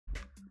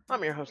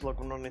I'm your host,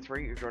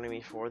 Local93. You're joining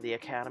me for the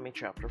Academy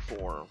Chapter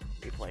 4.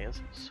 You play as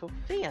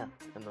Sophia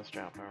in this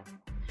chapter.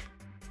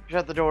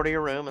 Shut the door to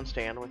your room and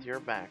stand with your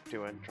back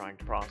to it, trying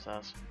to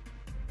process.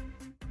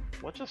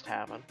 What just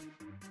happened?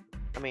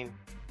 I mean,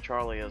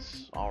 Charley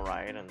is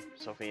alright, and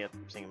Sophia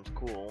seems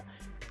cool,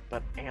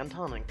 but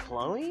Anton and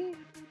Chloe?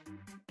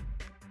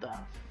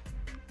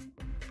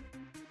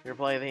 You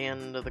replay the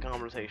end of the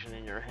conversation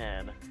in your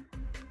head.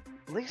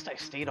 At least I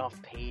stayed off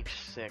page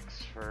 6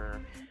 for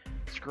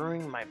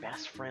screwing my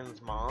best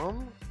friend's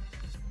mom?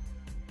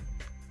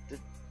 Did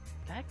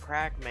that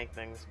crack make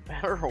things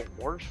better or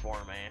worse for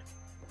me?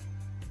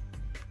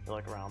 You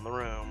look around the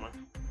room.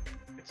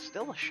 It's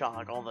still a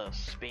shock, all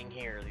this being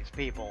here, these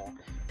people.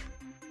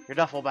 Your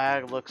duffel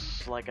bag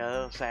looks like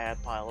a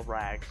sad pile of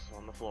rags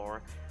on the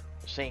floor.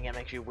 Seeing it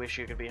makes you wish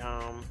you could be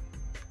home.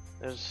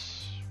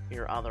 There's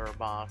your other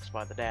box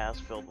by the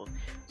desk filled with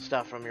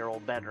stuff from your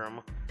old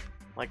bedroom,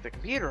 like the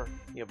computer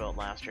you built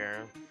last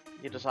year.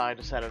 You decide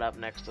to set it up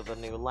next to the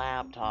new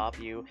laptop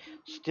you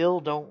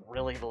still don't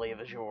really believe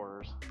is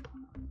yours.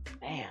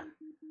 Man,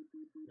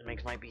 it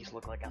makes my beast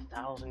look like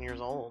 1,000 years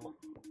old.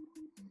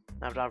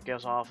 Laptop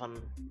gives off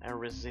an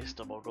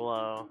irresistible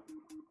glow.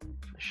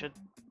 I should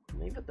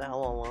leave it the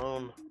hell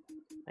alone.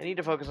 I need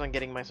to focus on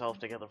getting myself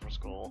together for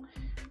school.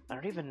 I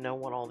don't even know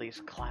what all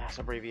these class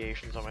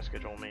abbreviations on my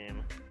schedule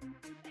mean.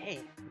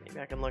 Hey, maybe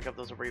I can look up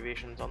those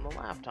abbreviations on the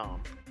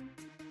laptop.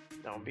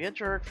 Don't be a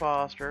jerk,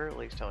 Foster. At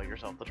least tell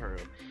yourself the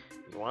truth.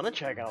 You want to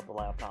check out the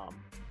laptop.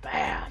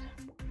 Bad.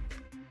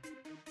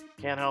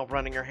 Can't help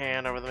running your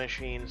hand over the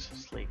machine's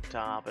sleek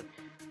top. It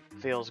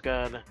feels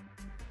good.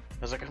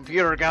 As a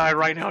computer guy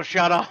right now,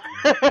 shut up.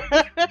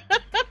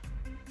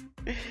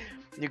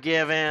 You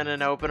give in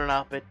and open it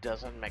up. It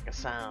doesn't make a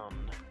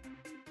sound.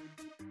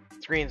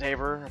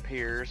 Screensaver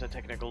appears, a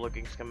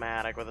technical-looking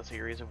schematic with a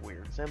series of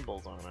weird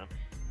symbols on it.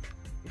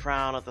 You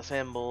frown at the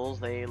symbols,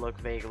 they look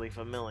vaguely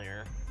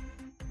familiar.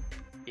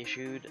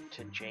 Issued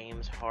to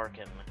James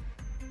Harkin.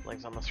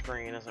 Blinks on the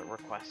screen as it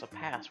requests a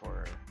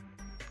password.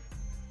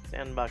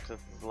 $10 is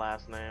his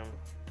last name.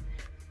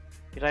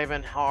 You type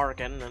in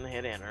Harkin and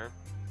hit enter.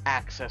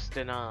 Access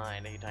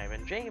denied. You type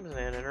in James and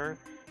hit enter.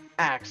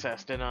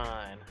 Access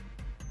denied.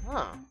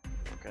 Huh.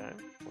 Okay.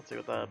 Let's see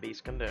what the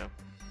beast can do.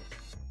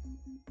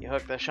 You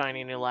hook the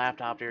shiny new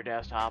laptop to your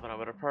desktop and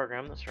open a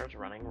program that starts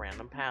running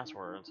random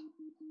passwords.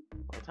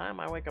 By the time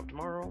I wake up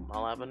tomorrow,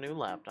 I'll have a new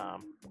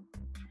laptop.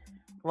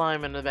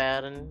 Climb into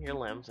bed and your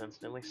limbs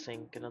instantly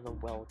sink into the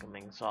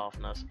welcoming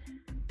softness.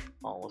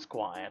 All is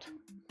quiet.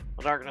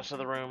 The darkness of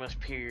the room is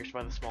pierced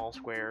by the small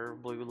square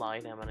of blue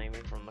light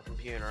emanating from the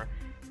computer.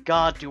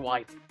 God, do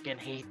I fucking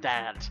hate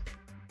that!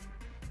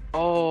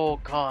 Oh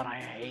God, I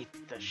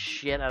hate the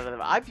shit out of it.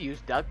 I've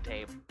used duct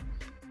tape.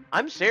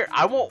 I'm serious.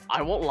 I won't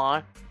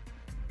lie.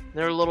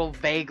 There's a little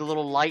vague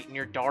little light in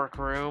your dark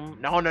room.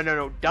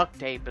 No. Duct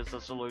tape is the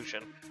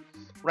solution.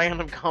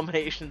 Random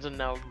combinations of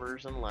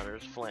numbers and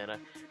letters flit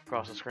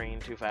across the screen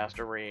too fast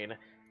to read.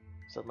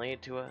 Suddenly,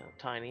 a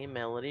tiny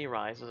melody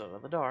rises out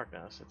of the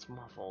darkness. It's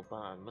muffled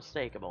but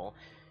unmistakable.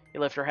 You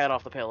lift your head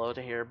off the pillow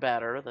to hear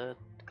better. The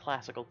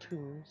classical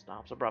tune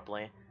stops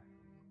abruptly.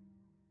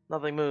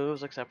 Nothing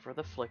moves except for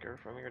the flicker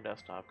from your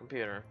desktop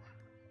computer.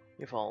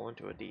 You fall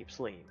into a deep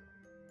sleep.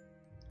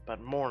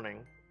 But morning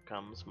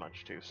comes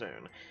much too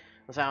soon.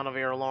 The sound of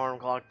your alarm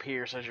clock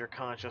pierces your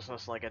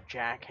consciousness like a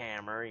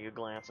jackhammer. You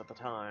glance at the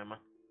time.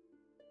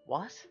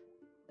 What?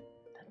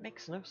 That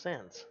makes no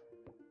sense.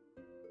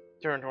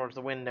 Turn towards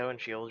the window and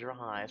shield your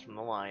eyes from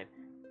the light.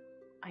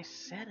 I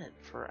said it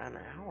for an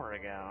hour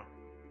ago.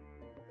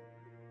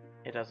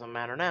 It doesn't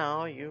matter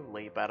now. You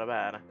leap out of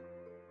bed.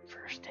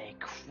 First day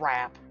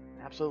crap.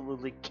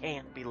 Absolutely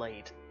can't be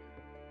late.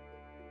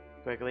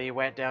 Quickly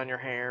wet down your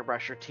hair,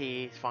 brush your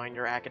teeth, find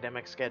your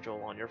academic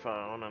schedule on your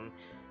phone, and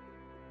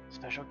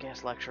special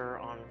guest lecture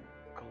on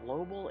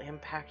Global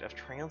Impact of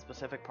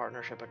Trans-Pacific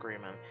Partnership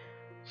Agreement,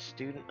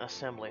 Student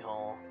Assembly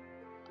Hall.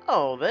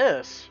 Oh,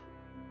 this!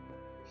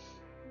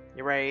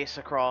 You race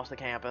across the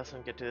campus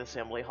and get to the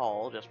assembly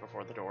hall just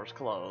before the doors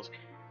close.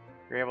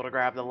 You're able to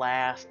grab the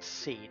last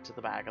seat at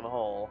the back of the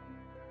hall,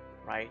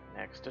 right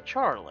next to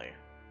Charley.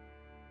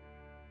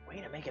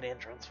 Way to make an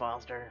entrance,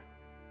 Foster.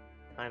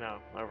 I know,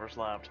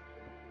 overslept.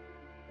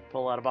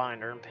 Pull out a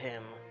binder and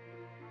pin.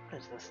 What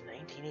is this,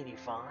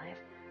 1985?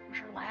 Where's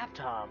your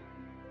laptop?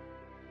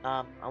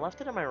 I left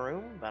it in my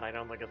room, but I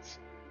don't think it's...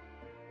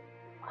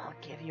 I'll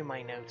give you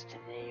my notes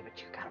today, but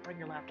you gotta bring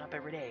your laptop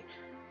every day.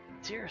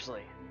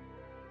 Seriously.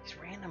 These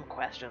random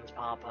questions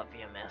pop up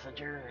via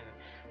Messenger,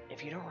 and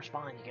if you don't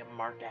respond, you get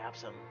marked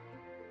absent.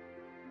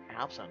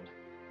 Absent?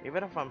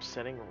 Even if I'm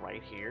sitting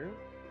right here?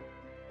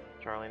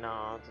 Charley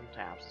nods and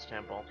taps his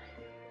temple.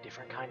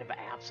 Different kind of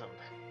absent.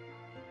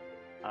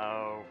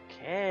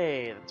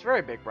 Okay, that's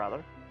very big,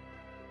 brother.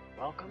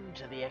 Welcome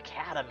to the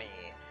Academy.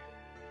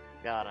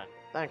 Got it.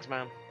 Thanks,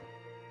 man.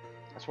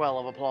 A swell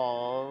of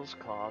applause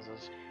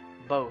causes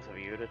both of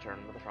you to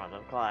turn to the front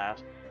of the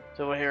class.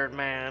 Silver-haired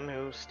man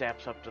who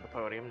steps up to the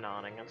podium,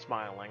 nodding and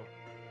smiling.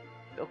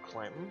 Bill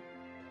Clinton?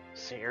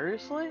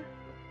 Seriously?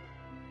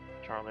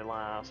 Charley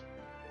laughs.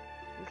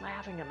 He's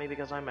laughing at me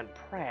because I'm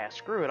impressed.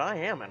 Screw it, I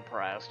am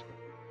impressed.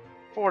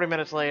 40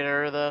 minutes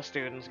later, the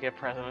students give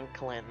President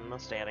Clinton a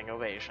standing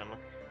ovation.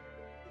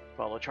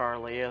 Follow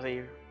Charlie as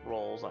he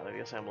rolls out of the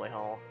assembly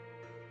hall.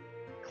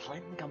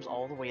 Clinton comes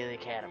all the way to the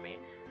academy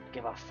to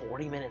give a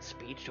 40-minute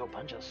speech to a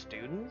bunch of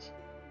students?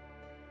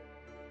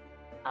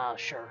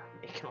 Sure,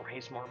 he can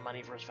raise more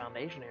money for his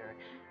foundation here,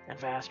 and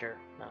faster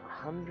than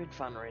 100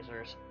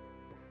 fundraisers.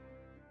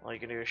 All you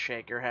can do is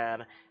shake your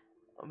head.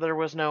 There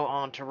was no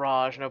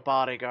entourage, no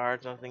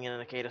bodyguards, nothing to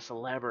indicate a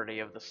celebrity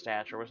of the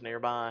stature was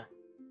nearby.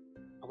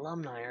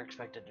 Alumni are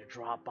expected to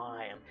drop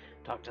by and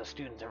talk to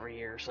students every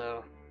year,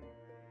 so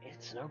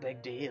it's no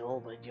big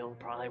deal, but you'll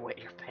probably wet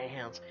your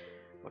pants.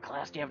 What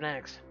class do you have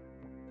next?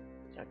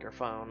 Check your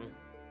phone.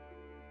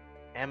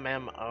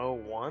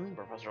 MMO1?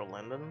 Professor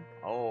Linden?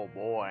 Oh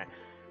boy.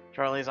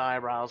 Charlie's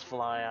eyebrows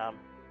fly up.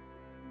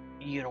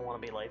 You don't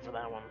want to be late for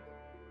that one.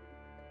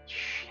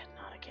 Shit,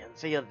 not again.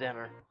 See you at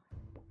dinner.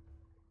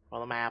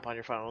 Follow the map on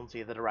your phone,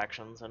 see the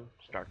directions, and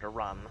start to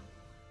run.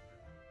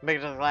 Make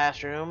it to the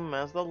classroom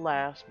as the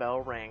last bell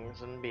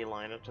rings and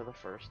beeline it to the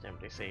first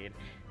empty seat.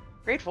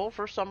 Grateful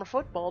for summer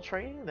football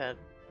training that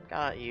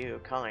got you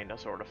kinda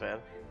sorta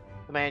fit.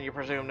 The man you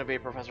presume to be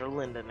Professor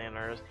Linden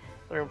enters.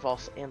 The room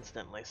falls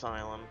instantly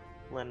silent.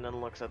 Linden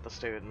looks at the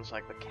students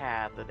like the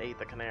cat that ate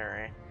the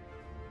canary.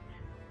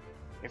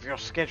 If your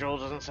schedule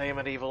doesn't say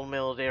medieval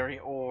military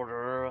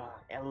order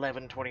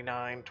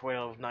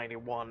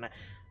 1129-1291,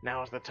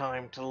 now's the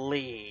time to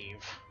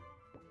leave.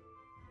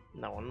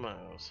 No one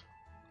moves.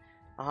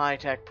 A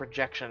high-tech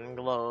projection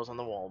glows on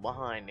the wall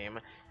behind him.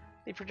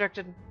 The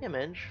projected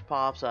image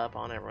pops up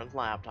on everyone's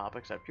laptop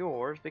except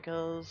yours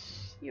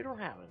because you don't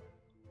have it.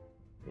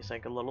 You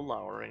sink a little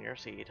lower in your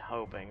seat,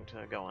 hoping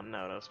to go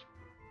unnoticed.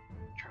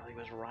 Charlie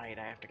was right,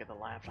 I have to get the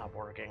laptop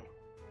working.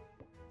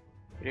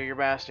 You do your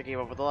best to keep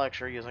up with the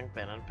lecture using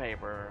pen and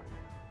paper.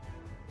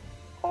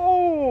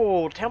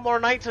 Oh, Templar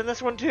Knights in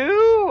this one too?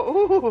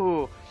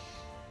 Ooh.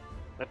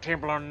 The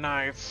Templar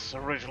Knights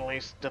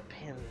originally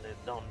depended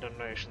on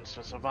donations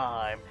to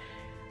survive,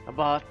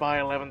 but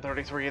by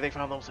 1133 they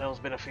found themselves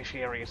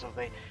beneficiaries of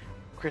the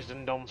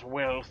Christendom's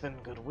wealth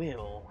and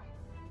goodwill.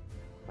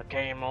 It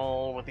came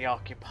all with the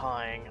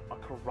occupying, a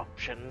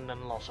corruption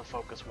and loss of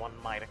focus one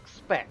might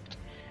expect.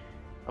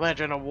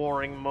 Imagine a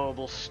warring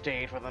mobile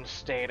state with an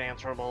state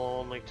answerable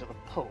only to the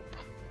Pope,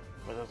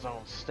 with its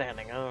own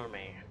standing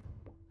army.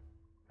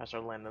 Professor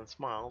Linden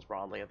smiles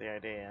broadly at the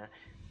idea.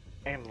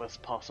 Endless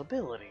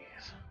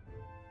possibilities.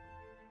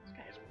 This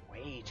guy's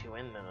way too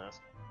into this.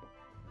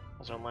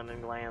 Professor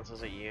Linden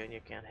glances at you and you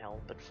can't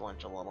help but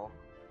flinch a little.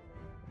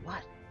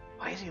 What?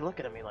 Why is he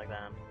looking at me like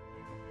that?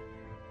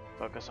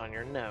 Focus on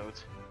your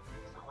notes.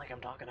 It's not like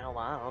I'm talking out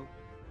loud.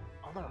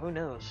 Although, who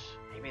knows?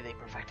 Maybe they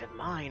perfected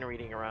mind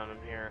reading around in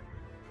here.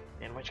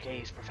 In which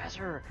case,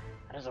 Professor,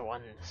 that is a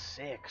one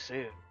sick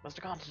suit. Must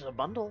have got it in a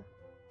bundle.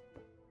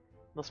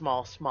 The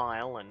small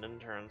smile, Linden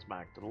turns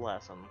back to the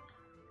lesson.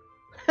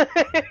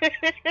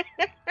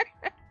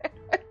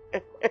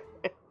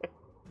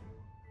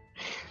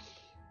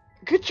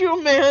 Could you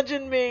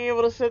imagine being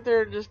able to sit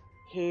there and just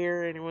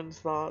hear anyone's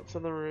thoughts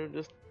in the room?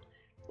 Just,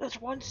 that's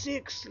one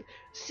sick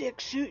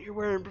suit you're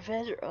wearing,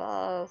 Professor.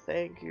 Ah,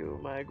 thank you,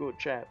 my good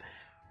chap.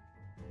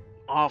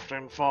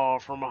 Often far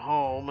from a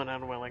home and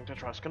unwilling to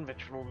trust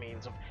conventional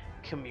means of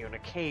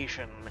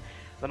communication,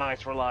 the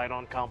Knights relied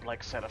on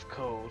complex set of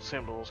code,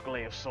 symbols,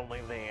 glyphs only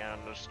they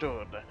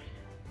understood.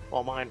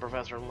 While behind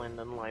Professor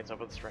Linden lights up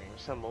with strange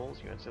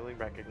symbols, you instantly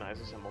recognize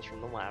the symbols from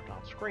the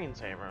laptop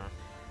screensaver.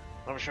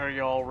 I'm sure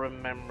you all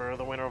remember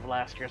the winner of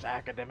last year's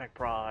academic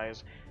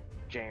prize,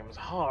 James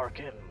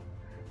Harkin.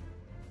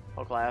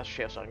 Whole class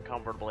shifts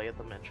uncomfortably at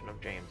the mention of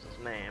James's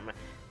name.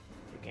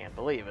 You can't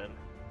believe it.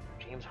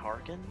 James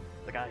Harkin?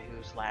 The guy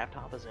whose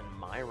laptop is in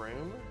my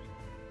room?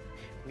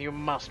 You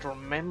must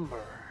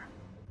remember.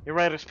 You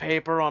read his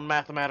paper on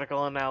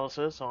mathematical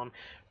analysis on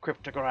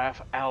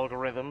cryptograph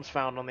algorithms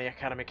found on the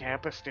Academy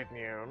campus, didn't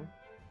you?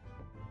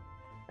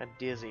 A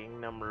dizzying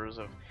numbers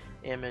of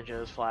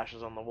images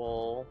flashes on the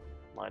wall,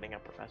 lighting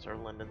up Professor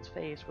Linden's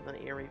face with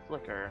an eerie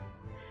flicker.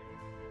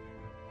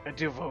 A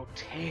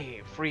devotee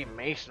of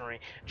Freemasonry,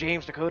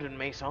 James decoded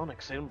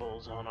Masonic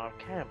symbols on our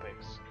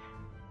campus.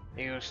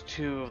 He used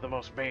two of the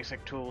most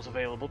basic tools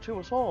available to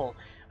us all,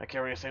 a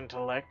curious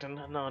intellect and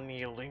an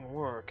unyielding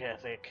work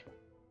ethic.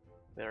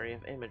 The array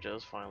of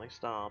images finally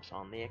stops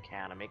on the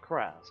Academy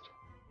crest.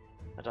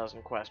 A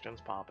dozen questions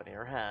pop into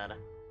your head.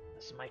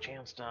 This is my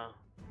chance to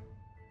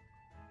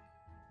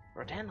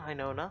pretend I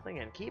know nothing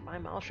and keep my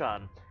mouth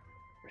shut.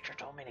 Richard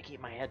told me to keep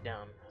my head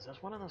down. Is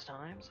this one of those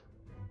times?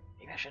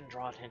 Maybe I shouldn't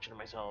draw attention to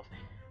myself.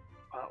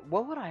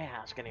 What would I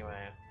ask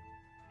anyway?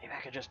 Maybe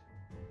I could just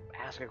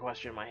ask a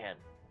question in my head.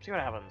 See what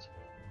happens.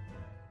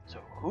 So,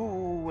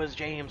 who was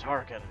James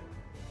Harkin?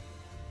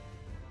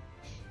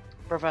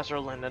 Professor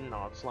Linden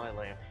nods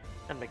slightly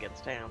and begins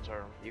to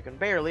answer. You can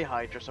barely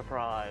hide your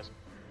surprise.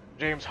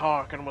 James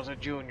Harkin was a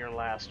junior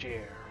last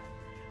year.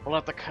 Well,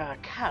 at the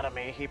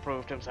Academy, he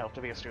proved himself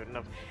to be a student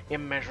of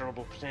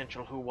immeasurable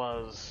potential who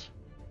was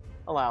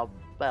A loud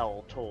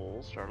bell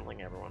tolls,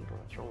 startling everyone.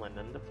 Professor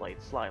Linden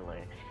deflates slightly.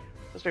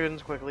 The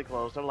students quickly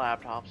close their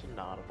laptops and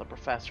nod at the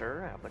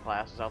professor. Half the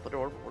class is out the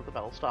door before the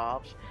bell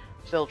stops.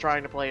 Still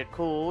trying to play it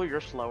cool,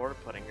 you're slower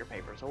at putting your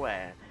papers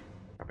away.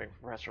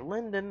 Professor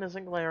Linden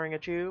isn't glaring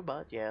at you,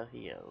 but yeah,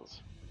 he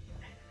is.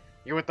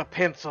 You with the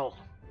pencil!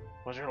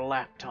 Was your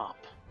laptop?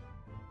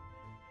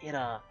 It,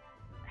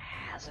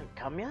 hasn't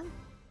come yet?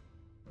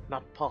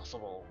 Not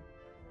possible.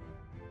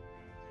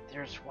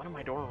 There's one in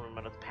my dorm room,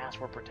 but it's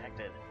password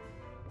protected.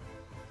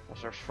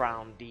 Professor's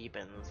frown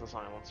deepens, the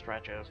silence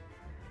stretches.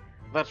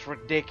 That's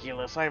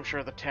ridiculous. I am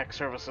sure the tech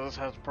services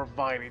has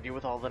provided you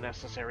with all the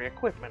necessary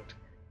equipment.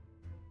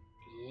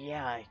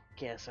 Yeah, I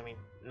guess. I mean,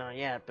 not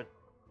yet, but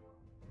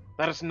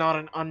that is not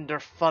an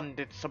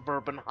underfunded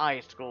suburban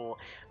high school,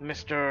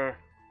 Mr.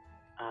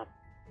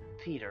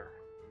 Peter.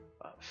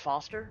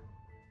 Foster?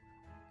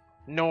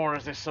 Nor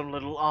is this some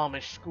little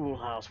Amish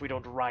schoolhouse we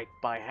don't write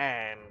by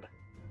hand.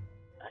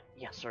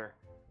 Yes, sir.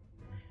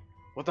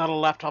 Without a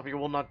laptop, you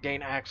will not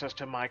gain access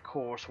to my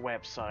course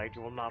website.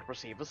 You will not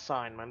receive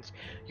assignments.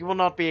 You will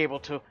not be able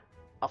to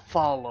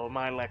follow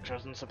my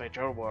lectures and submit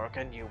your work,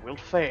 and you will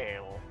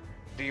fail.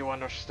 Do you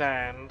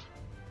understand?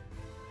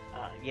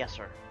 Yes,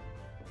 sir.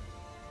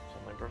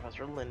 Suddenly,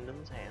 Professor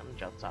Linden's hand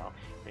juts out,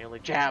 nearly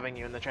jabbing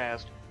you in the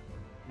chest.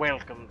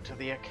 Welcome to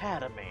the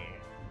academy.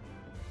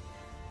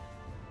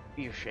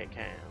 You shake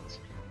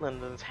hands.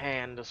 Linden's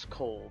hand is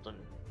cold and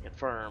yet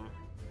firm.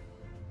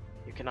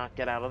 You cannot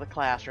get out of the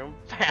classroom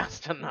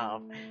fast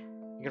enough.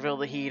 You can feel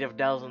the heat of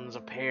dozens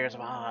of pairs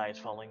of eyes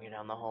following you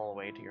down the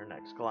hallway to your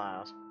next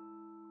class.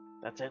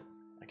 That's it.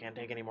 I can't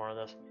take any more of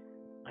this.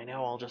 I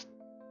know, I'll just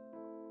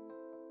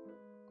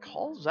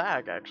call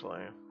Zach,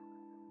 actually.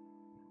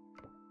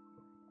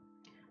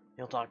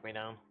 He'll talk me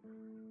down.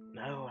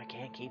 No, I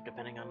can't keep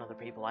depending on other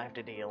people. I have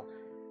to deal.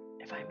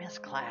 If I miss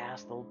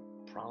class, they'll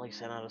probably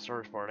send out a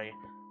search party.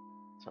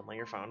 Suddenly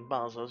your phone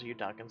buzzes, you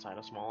duck inside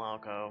a small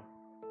alcove.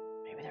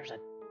 Maybe there's a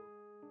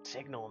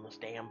signal in this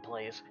damn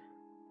place.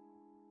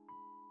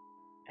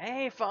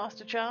 Hey,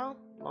 foster child.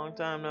 Long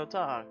time no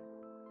talk.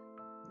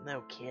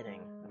 No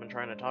kidding. I've been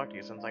trying to talk to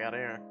you since I got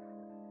here.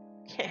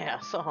 Yeah,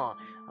 I saw.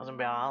 I was in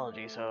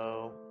biology,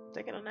 so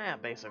taking a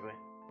nap, basically.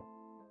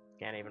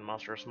 Can't even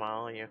muster a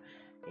smile. You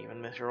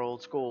even miss your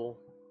old school.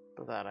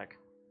 Pathetic.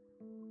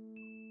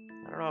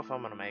 I don't know if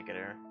I'm gonna make it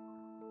here.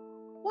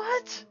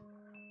 What?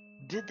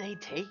 Did they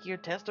take your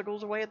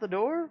testicles away at the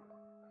door?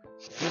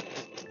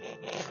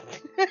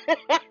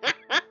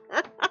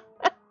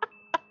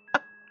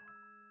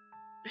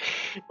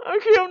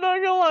 Okay, I'm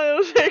not gonna lie, that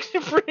was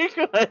actually pretty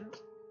good.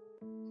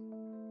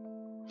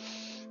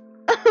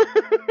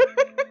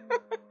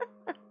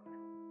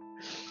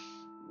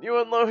 You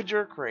unload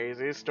your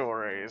crazy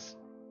stories.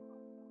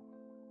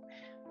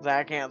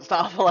 Zach can't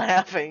stop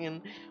laughing,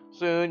 and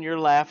soon you're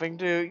laughing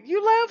too.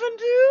 You laughing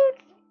too?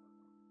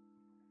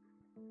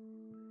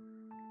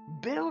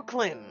 Bill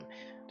Clinton.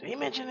 Did he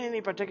mention any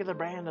particular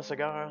brand of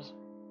cigars?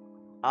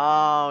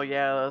 Oh,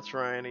 yeah, that's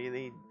right.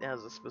 He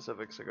has a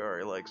specific cigar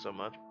he likes so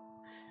much.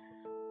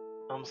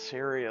 I'm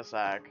serious,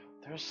 Zach.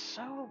 They're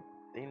so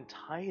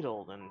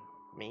entitled and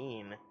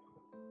mean.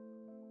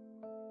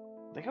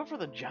 They go for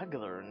the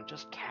jugular and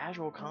just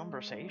casual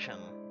conversation.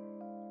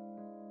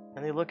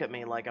 And they look at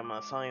me like I'm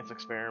a science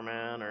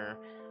experiment or,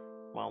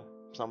 well,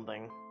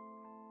 something.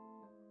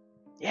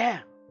 Yeah,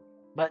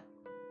 but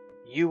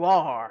you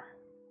are.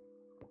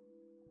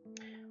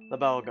 The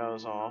bell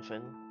goes off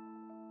and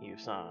you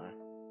sigh.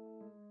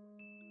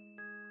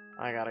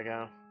 I gotta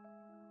go.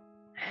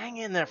 Hang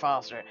in there,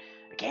 Foster.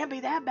 It can't be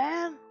that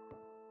bad.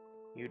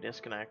 You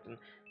disconnect and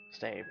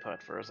stay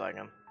put for a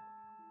second.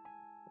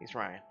 He's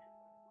right.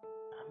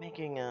 I'm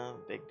making a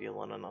big deal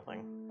out of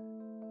nothing.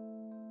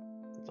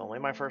 It's only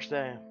my first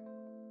day.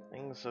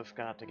 Things have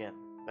got to get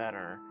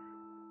better,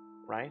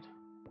 right?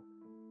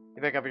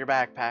 You pick up your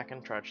backpack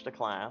and trudge to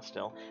class,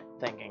 still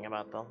thinking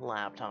about the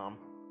laptop.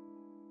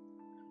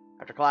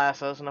 After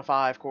classes and a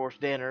 5-course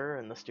dinner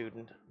and the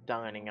student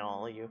dining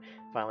hall, you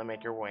finally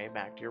make your way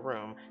back to your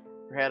room.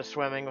 Your head is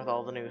swimming with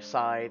all the new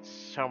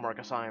sites, homework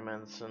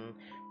assignments, and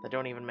that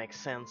don't even make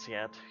sense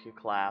yet. You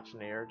collapse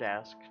into your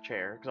desk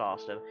chair,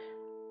 exhausted.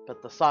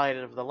 But the sight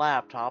of the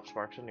laptop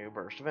sparks a new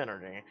burst of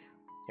energy.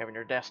 You have on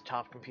your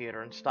desktop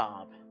computer and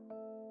stop.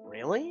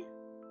 Really?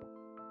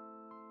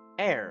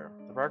 Error.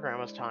 The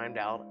program is timed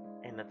out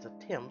in its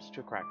attempts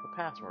to crack the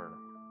password.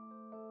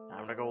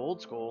 Time to go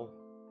old school.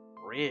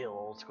 Real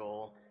old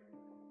school.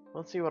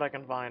 Let's see what I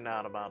can find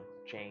out about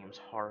James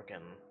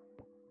Harkin.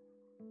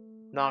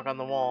 Knock on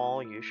the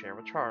wall you share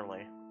with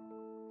Charley.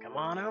 Come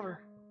on over.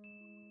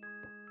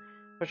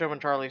 Push open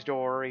Charley's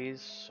door.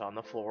 He's on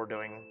the floor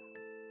doing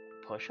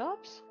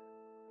push-ups?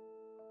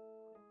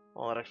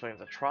 Well, that explains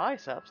the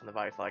triceps and the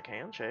vice-like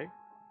handshake.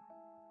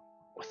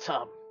 What's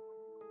up?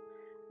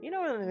 You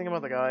know anything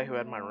about the guy who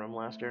had my room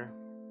last year?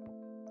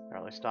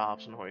 Charley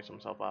stops and hoists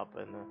himself up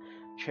in the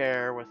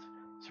chair with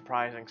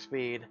surprising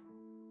speed.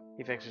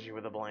 He fixes you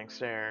with a blank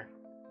stare.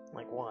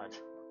 Like what?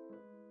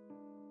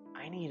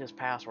 I need his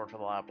password for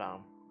the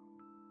laptop.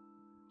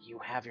 You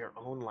have your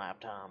own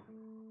laptop.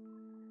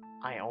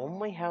 I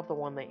only have the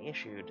one they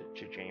issued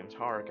to James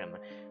Harkin.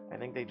 I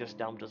think they just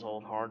dumped his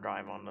old hard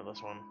drive onto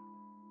this one.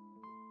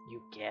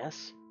 You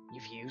guess?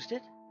 You've used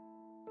it?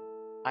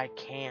 I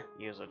can't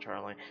use it,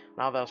 Charlie.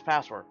 Not without his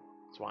password.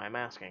 That's why I'm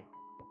asking.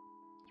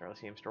 Charlie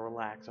seems to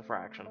relax a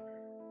fraction.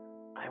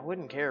 I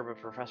wouldn't care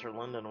if Professor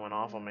Linden went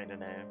off on me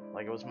today.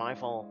 Like it was my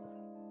fault.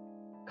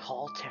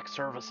 Call tech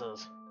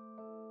services.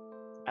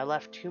 I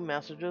left 2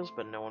 messages,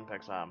 but no one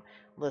picks up.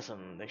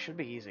 Listen, they should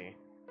be easy.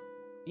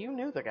 You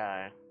knew the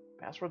guy.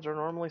 Passwords are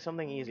normally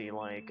something easy,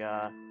 like,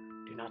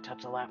 do not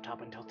touch the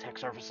laptop until tech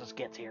services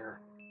gets here.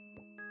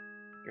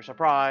 You're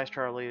surprised,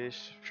 Charlie's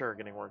sure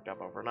getting worked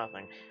up over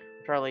nothing.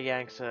 Charlie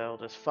yanks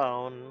out his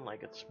phone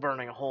like it's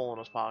burning a hole in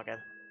his pocket.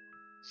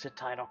 Sit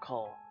tight, I'll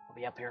call. I'll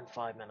be up here in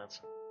 5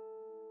 minutes.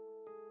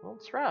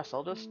 Don't stress,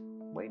 I'll just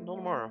wait until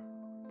tomorrow.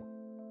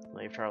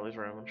 Leave Charlie's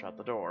room and shut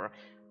the door.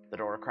 The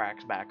door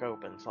cracks back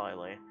open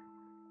slightly.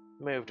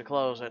 Move to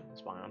close it and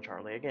spy on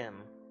Charlie again.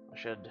 I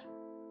should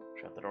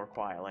shut the door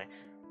quietly.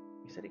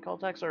 He said he called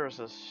tech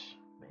services.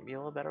 Maybe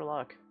he'll have better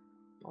luck.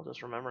 I'll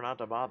just remember not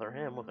to bother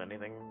him with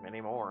anything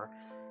anymore.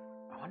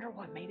 I wonder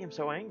what made him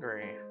so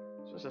angry.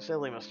 It's just a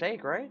silly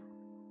mistake, right?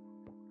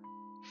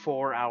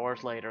 4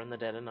 hours later in the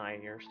dead of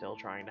night, you're still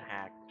trying to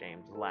hack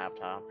James'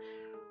 laptop.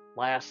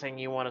 Last thing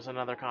you want is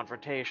another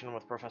confrontation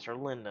with Professor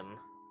Linden.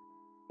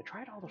 I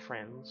tried all the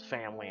friends,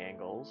 family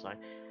angles.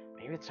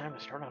 Maybe it's time to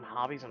start on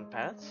hobbies and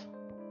pets?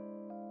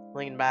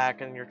 Lean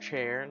back in your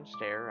chair and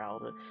stare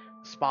out at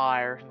the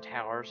spires and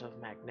towers of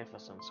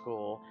magnificent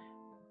school.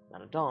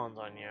 Then it dawns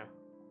on you.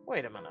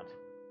 Wait a minute.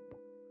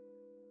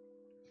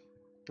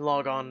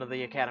 Log on to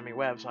the Academy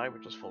website,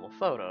 which is full of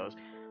photos.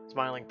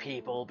 Smiling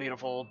people,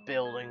 beautiful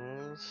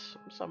buildings,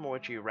 some of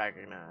which you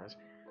recognize.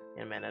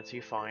 In minutes,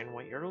 you find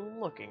what you're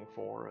looking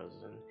for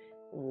as an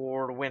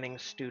award-winning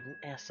student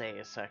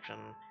essays section.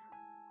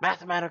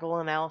 Mathematical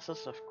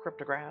analysis of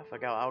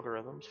cryptographic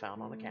algorithms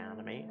found on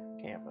Academy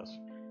campus.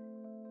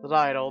 The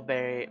title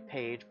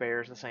page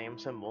bears the same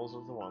symbols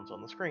as the ones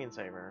on the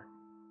screensaver.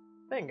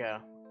 Bingo.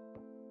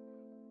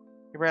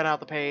 You read out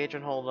the page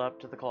and hold it up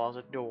to the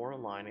closet door,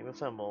 aligning the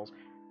symbols.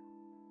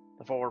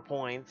 The 4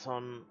 points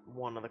on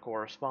one of the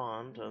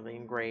correspond to the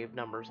engraved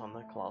numbers on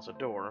the closet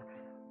door.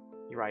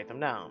 You write them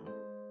down.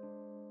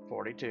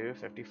 42,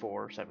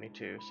 54,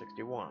 72,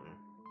 61.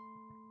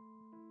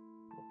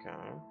 Okay.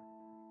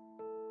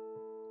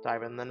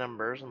 Type in the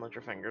numbers and let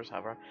your fingers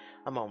hover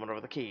a moment over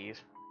the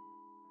keys.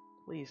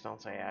 Please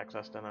don't say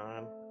access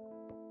denied.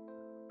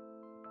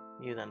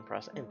 You then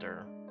press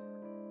enter.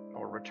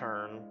 Or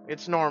return.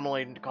 It's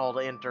normally called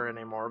enter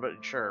anymore,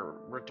 but sure,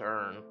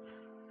 return.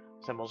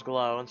 Symbols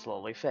glow and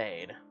slowly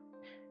fade.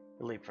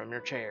 You leap from your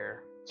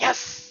chair.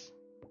 Yes!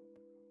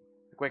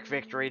 A quick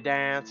victory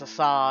dance, a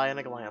sigh, and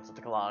a glance at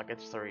the clock.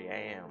 It's 3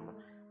 a.m.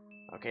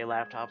 Okay,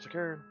 laptop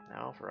secured.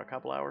 Now for a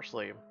couple hours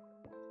sleep.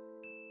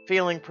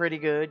 Feeling pretty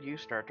good, you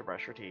start to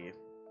brush your teeth.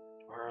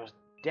 Tomorrow's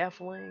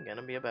definitely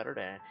gonna be a better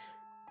day.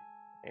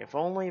 If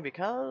only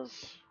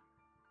because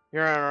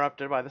you're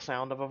interrupted by the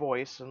sound of a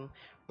voice in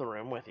the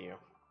room with you.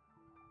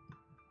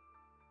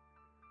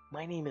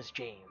 My name is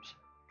James.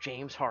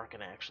 James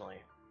Harkin, actually.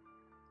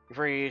 You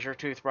freeze, your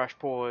toothbrush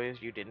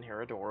poised, you didn't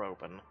hear a door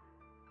open.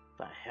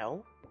 The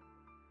hell?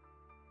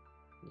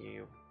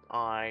 Your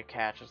eye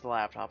catches the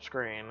laptop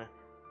screen.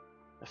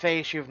 A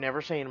face you've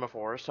never seen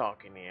before is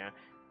talking to you.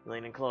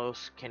 Leaning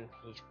close, can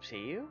he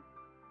see you?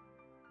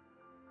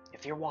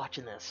 If you're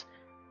watching this,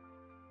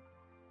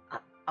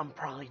 I'm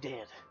probably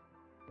dead.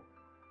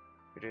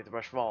 Your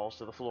toothbrush falls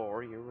to the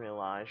floor, you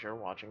realize you're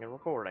watching a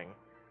recording.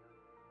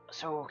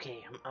 So,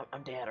 okay,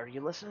 I'm dead. Are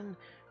you listening?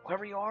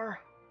 Whoever you are?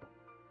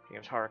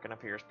 James Harkin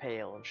appears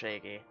pale and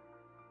shaky.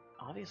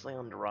 Obviously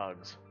on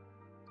drugs.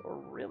 Or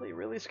really,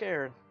 really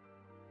scared.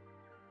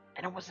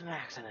 And it wasn't an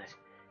accident,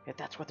 if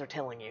that's what they're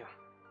telling you.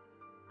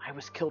 I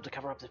was killed to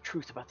cover up the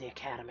truth about the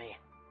Academy.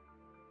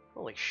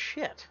 Holy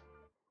shit.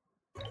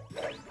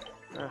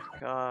 Oh,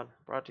 God.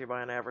 Brought to you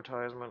by an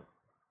advertisement.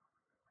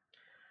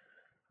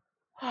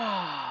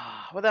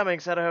 With that being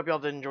said, I hope y'all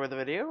did enjoy the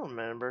video.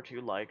 Remember to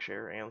like,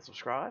 share, and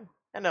subscribe.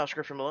 And now,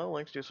 description below,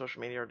 links to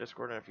social media or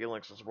Discord, and a few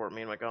links to support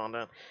me and my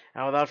content.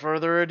 And without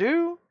further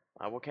ado,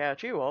 I will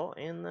catch you all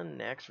in the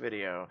next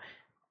video.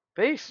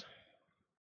 Peace!